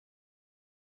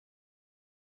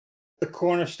the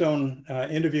cornerstone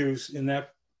interviews in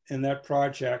that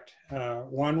project.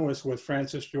 One was with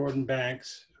Frances Jordan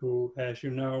Banks, who, as you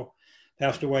know,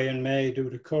 passed away in May due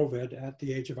to COVID at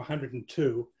the age of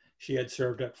 102. She had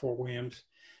served at Fort Williams.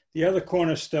 The other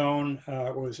cornerstone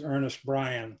was Ernest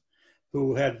Bryan,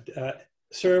 who had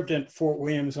served at Fort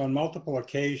Williams on multiple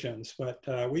occasions, but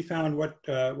we found what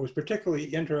was particularly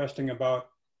interesting about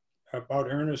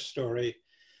Ernest's story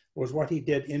was what he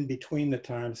did in between the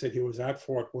times that he was at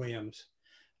Fort Williams.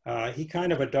 He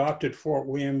kind of adopted Fort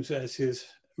Williams as his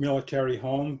military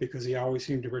home because he always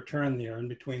seemed to return there in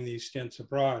between these stints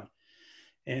abroad.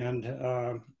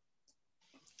 And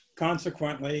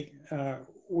consequently,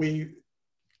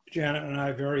 Janet and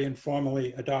I very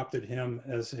informally adopted him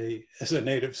as a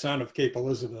native son of Cape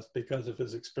Elizabeth because of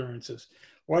his experiences.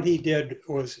 What he did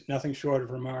was nothing short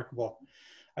of remarkable.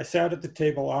 I sat at the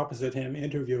table opposite him,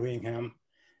 interviewing him.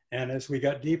 And as we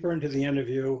got deeper into the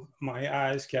interview, my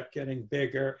eyes kept getting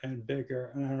bigger and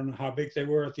bigger. And I don't know how big they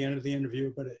were at the end of the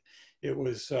interview, but it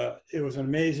was an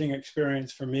amazing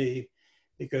experience for me,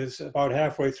 because about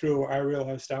halfway through, I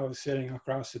realized I was sitting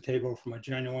across the table from a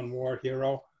genuine war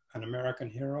hero, an American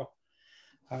hero.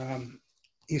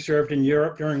 He served in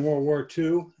Europe during World War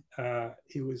II.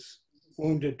 He was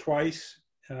wounded twice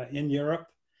in Europe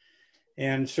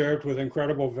and served with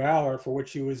incredible valor, for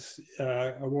which he was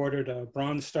awarded a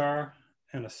Bronze Star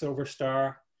and a Silver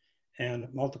Star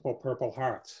and multiple Purple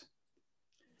Hearts.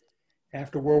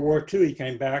 After World War II, he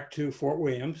came back to Fort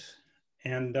Williams,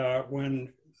 and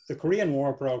when the Korean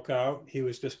War broke out, he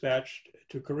was dispatched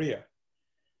to Korea,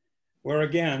 where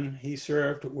again, he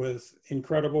served with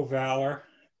incredible valor.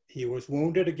 He was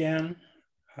wounded again.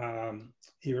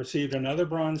 He received another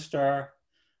Bronze Star,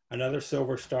 another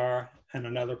Silver Star, and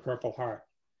another Purple Heart.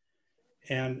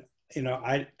 And, you know,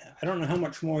 I don't know how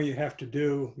much more you have to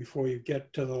do before you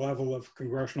get to the level of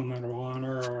Congressional Medal of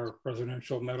Honor or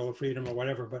Presidential Medal of Freedom or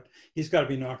whatever, but he's got to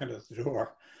be knocking at the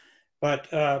door. But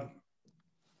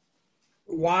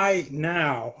why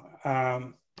now?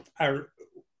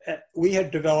 We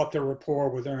had developed a rapport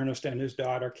with Ernest and his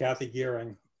daughter, Kathy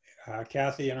Gearing.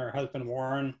 Kathy and her husband,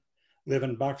 Warren, live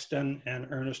in Buxton, and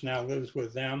Ernest now lives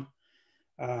with them.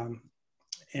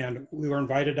 And we were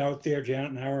invited out there.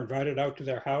 Janet and I were invited out to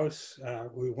their house.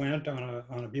 We went on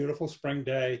a beautiful spring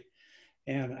day,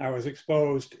 and I was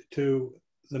exposed to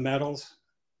the medals,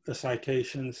 the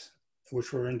citations,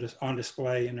 which were on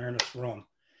display in Ernest's room.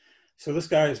 So this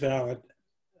guy is valid.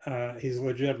 He's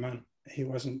legitimate. He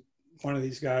wasn't one of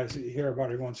these guys that you hear about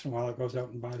every once in a while that goes out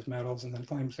and buys medals and then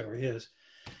claims they're his.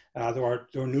 There were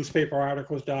newspaper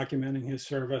articles documenting his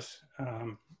service,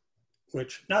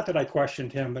 which, not that I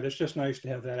questioned him, but it's just nice to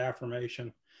have that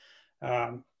affirmation.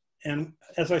 And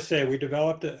as I say, we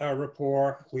developed a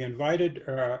rapport. We invited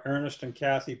Ernest and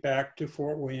Kathy back to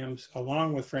Fort Williams,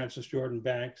 along with Frances Jordan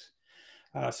Banks,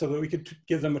 so that we could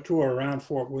give them a tour around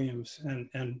Fort Williams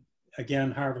and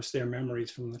again, harvest their memories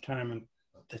from the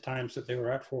times that they were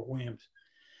at Fort Williams.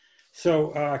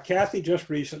 So Kathy just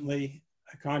recently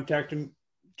contacted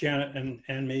Janet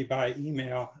and me by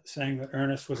email saying that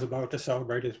Ernest was about to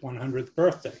celebrate his 100th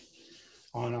birthday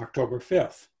on October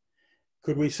 5th.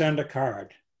 Could we send a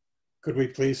card? Could we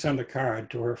please send a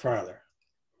card to her father?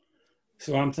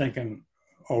 So I'm thinking,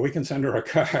 oh, we can send her a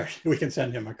card. We can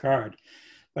send him a card.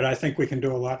 But I think we can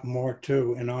do a lot more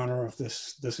too in honor of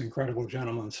this incredible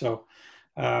gentleman. So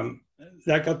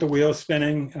that got the wheels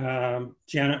spinning.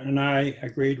 Janet and I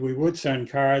agreed we would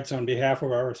send cards on behalf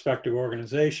of our respective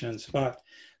organizations, but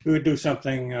we would do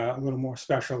something a little more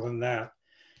special than that.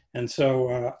 And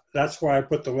so that's why I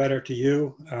put the letter to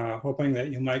you, hoping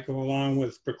that you might go along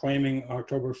with proclaiming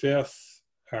October 5th,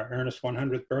 Ernest's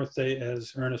 100th birthday,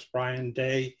 as Ernest Bryan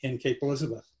Day in Cape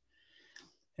Elizabeth.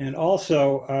 And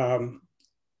also,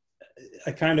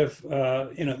 I kind of,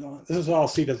 this is all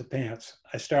seat of the pants.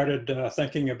 I started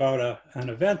thinking about an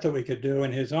event that we could do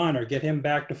in his honor, get him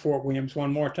back to Fort Williams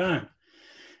one more time.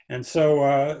 And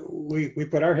so we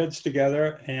put our heads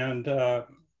together, and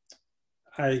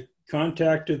I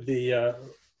contacted the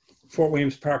Fort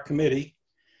Williams Park Committee,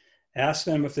 asked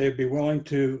them if they'd be willing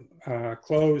to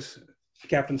close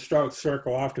Captain Strout's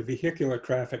Circle off to vehicular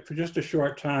traffic for just a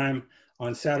short time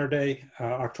on Saturday,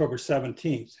 October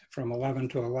 17th, from 11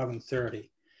 to 11:30.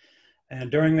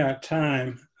 And during that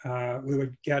time, we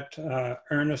would get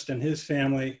Ernest and his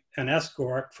family an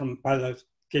escort by the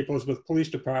Cape Elizabeth Police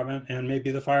Department and maybe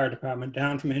the fire department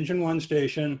down from Engine 1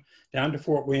 Station down to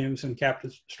Fort Williams and Captain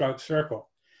Strout's Circle.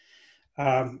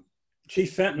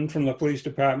 Chief Fenton from the police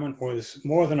department was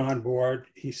more than on board.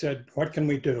 He said, "What can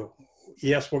we do?"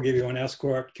 "Yes, we'll give you an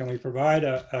escort. Can we provide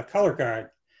a color guard?"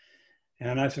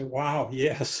 And I said, "Wow,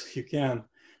 yes, you can."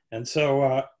 And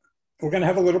so we're going to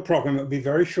have a little program. It'll be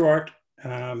very short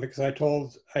because I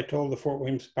told the Fort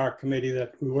Williams Park Committee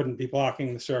that we wouldn't be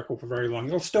blocking the circle for very long.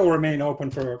 It'll still remain open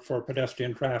for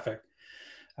pedestrian traffic.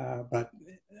 But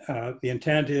the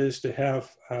intent is to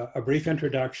have a brief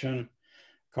introduction,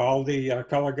 call the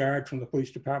color guard from the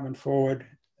police department forward,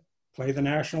 play the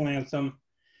national anthem,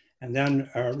 and then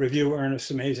review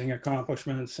Ernest's amazing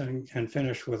accomplishments and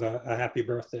finish with a happy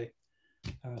birthday,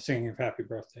 singing of happy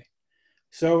birthday.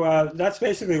 So that's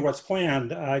basically what's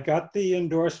planned. I got the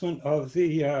endorsement of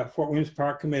the Fort Williams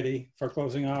Park Committee for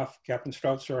closing off Captain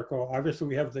Strout Circle. Obviously,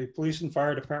 we have the police and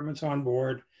fire departments on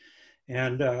board,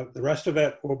 and the rest of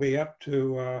it will be up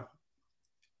to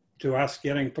us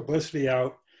getting publicity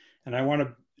out. And I want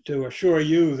to assure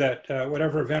you that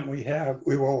whatever event we have,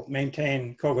 we will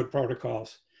maintain COVID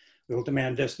protocols. We will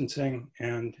demand distancing,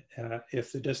 and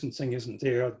if the distancing isn't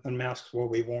there, then masks will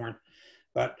be worn.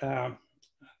 But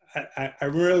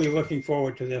I'm really looking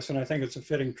forward to this, and I think it's a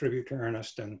fitting tribute to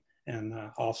Ernest, and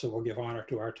also will give honor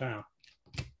to our town.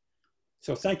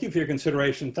 So thank you for your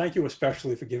consideration. Thank you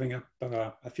especially for giving up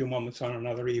a few moments on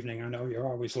another evening. I know you're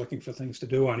always looking for things to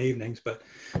do on evenings, but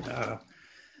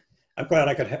I'm glad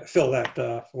I could fill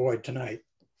that void tonight.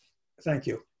 Thank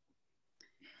you.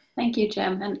 Thank you,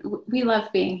 Jim. And we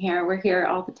love being here. We're here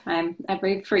all the time.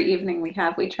 Every free evening we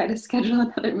have, we try to schedule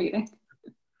another meeting.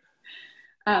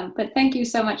 But thank you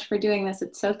so much for doing this.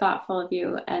 It's so thoughtful of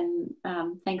you. And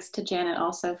thanks to Janet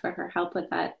also for her help with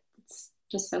that. It's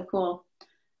just so cool.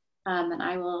 And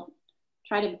I will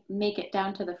try to make it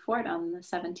down to the fort on the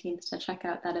 17th to check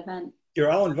out that event. You're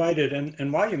all invited.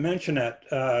 And while you mention it,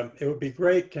 it would be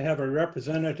great to have a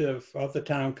representative of the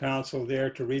town council there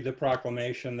to read the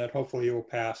proclamation that hopefully you will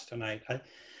pass tonight.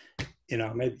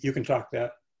 Maybe you can talk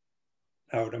that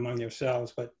out among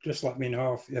yourselves, but just let me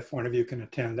know if one of you can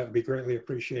attend. That would be greatly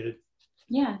appreciated.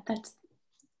 Yeah,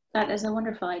 that is a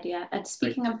wonderful idea. And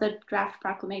speaking of the draft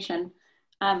proclamation,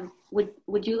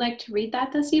 would you like to read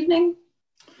that this evening?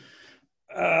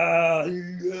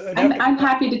 I'm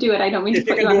happy to do it. I don't mean to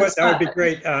put you on the spot. That would be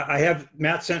great.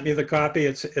 Matt sent me the copy.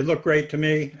 It looked great to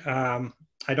me.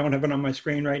 I don't have it on my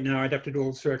screen right now. I'd have to do a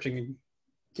little searching and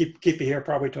keep you here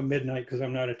probably till midnight because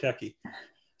I'm not a techie.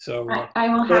 So I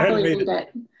will happily read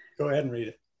it. Go ahead and read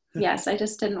it. Yes, I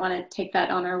just didn't want to take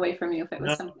that honor away from you if it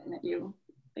was something that you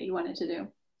wanted to do.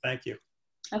 Thank you.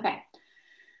 Okay.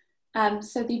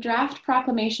 So the draft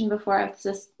proclamation before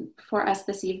us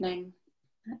this evening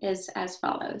is as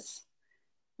follows.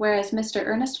 Whereas Mr.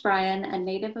 Ernest Bryan, a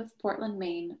native of Portland,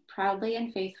 Maine, proudly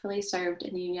and faithfully served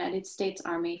in the United States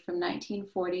Army from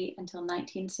 1940 until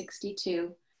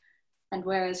 1962, and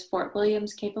whereas Fort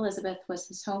Williams, Cape Elizabeth was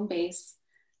his home base,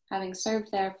 having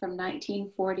served there from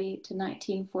 1940 to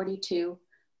 1942,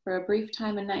 for a brief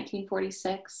time in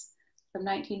 1946, from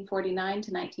 1949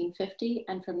 to 1950,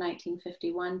 and from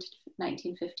 1951 to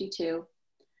 1952.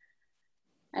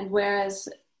 And whereas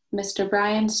Mr.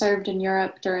 Bryan served in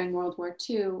Europe during World War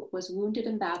II, was wounded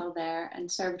in battle there, and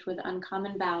served with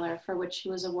uncommon valor, for which he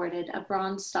was awarded a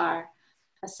Bronze Star,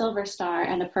 a Silver Star,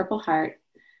 and a Purple Heart.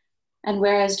 And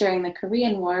whereas during the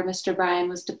Korean War, Mr. Bryan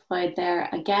was deployed there,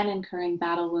 again incurring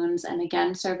battle wounds, and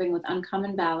again serving with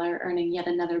uncommon valor, earning yet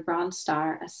another Bronze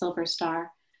Star, a Silver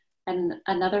Star, and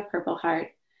another Purple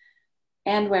Heart.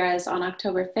 And whereas on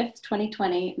October 5th,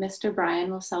 2020, Mr. Bryan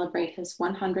will celebrate his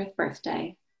 100th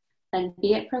birthday, then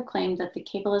be it proclaimed that the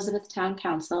Cape Elizabeth Town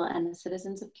Council and the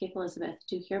citizens of Cape Elizabeth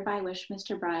do hereby wish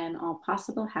Mr. Bryan all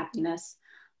possible happiness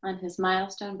on his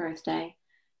milestone birthday,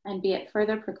 and be it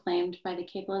further proclaimed by the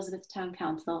Cape Elizabeth Town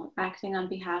Council, acting on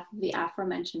behalf of the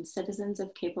aforementioned citizens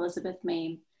of Cape Elizabeth,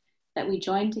 Maine, that we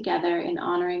join together in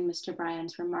honoring Mr.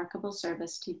 Bryan's remarkable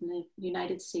service to the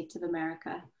United States of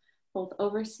America, both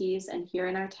overseas and here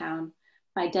in our town,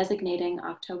 by designating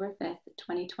October 5th,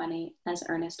 2020 as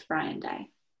Ernest Bryan Day.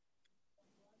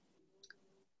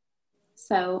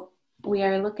 So we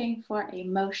are looking for a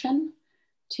motion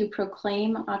to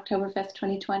proclaim October 5th,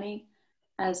 2020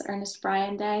 as Ernest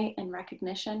Bryan Day in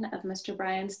recognition of Mr.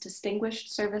 Bryan's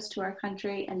distinguished service to our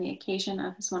country and the occasion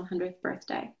of his 100th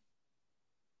birthday.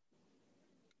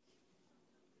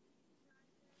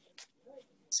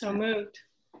 So moved.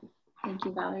 Thank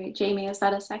you, Valerie. Jamie, is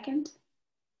that a second?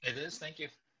 It is, thank you.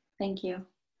 Thank you.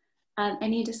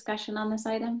 Any discussion on this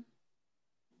item?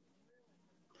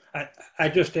 I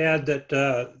just add that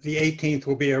the 18th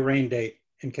will be a rain date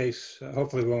in case,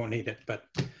 hopefully we won't need it, but.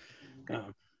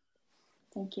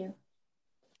 Thank you.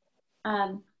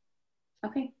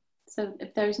 Okay, so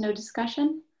if there's no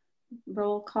discussion,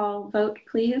 roll call vote,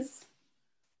 please.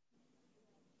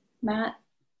 Matt?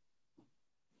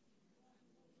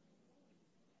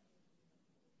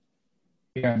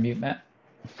 You're on mute, Matt.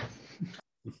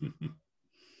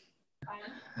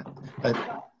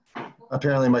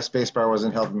 Apparently my space bar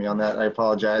wasn't helping me on that. I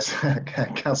apologize.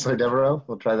 Councilor Devereaux,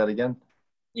 we'll try that again.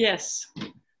 Yes.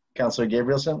 Councilor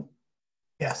Gabrielson,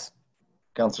 Yes.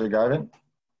 Councilor Garvin,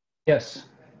 Yes.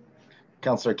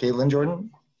 Councilor Caitlin Jordan,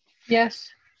 Yes.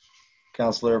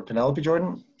 Councilor Penelope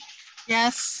Jordan,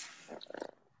 Yes.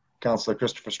 Councilor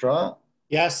Christopher Straw,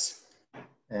 Yes.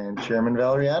 and Chairman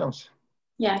Valerie Adams.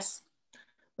 Yes,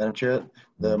 Madam Chair,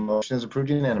 the motion is approved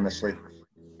unanimously.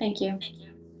 thank you.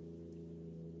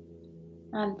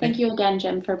 Thank you again,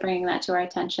 Jim, for bringing that to our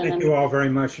attention. Thank And you all very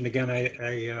much. And again, I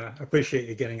appreciate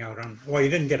you getting out on, well, you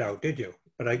didn't get out, did you?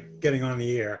 But getting on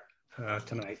the air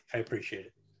tonight. I appreciate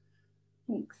it.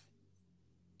 thanks.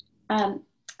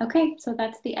 Okay, so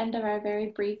that's the end of our very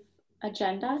brief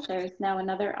agenda. There's now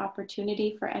another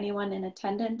opportunity for anyone in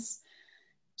attendance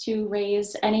to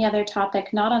raise any other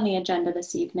topic not on the agenda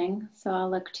this evening. So I'll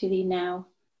look to the now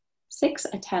 6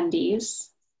 attendees.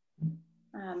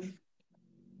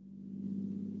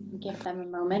 Give them a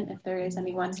moment if there is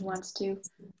anyone who wants to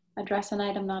address an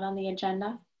item not on the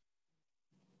agenda.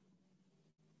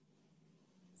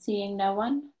 Seeing no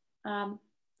one,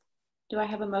 do I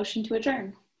have a motion to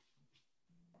adjourn?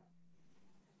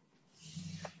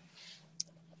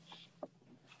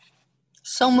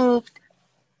 So moved.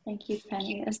 Thank you,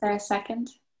 Penny. Is there a second?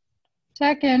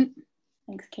 Second.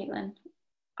 Thanks, Caitlin.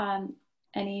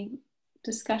 Any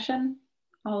discussion?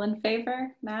 All in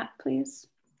favor? Matt, please.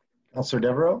 Councilor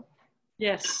Devereaux,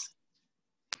 Yes.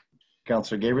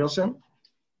 Councilor Gabrielson,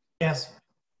 Yes.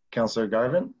 Councilor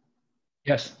Garvin,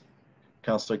 Yes.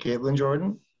 Councilor Caitlin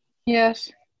Jordan,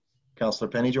 Yes. Councilor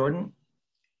Penny Jordan,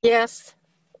 Yes.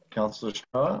 Councilor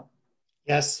Straw,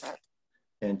 Yes.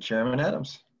 and Chairman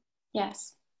Adams.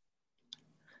 Yes.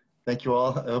 Thank you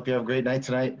all. I hope you have a great night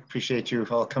tonight. Appreciate you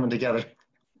all coming together.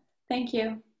 Thank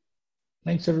you.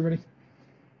 Thanks, everybody.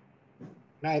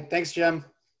 Night. Thanks, Jim.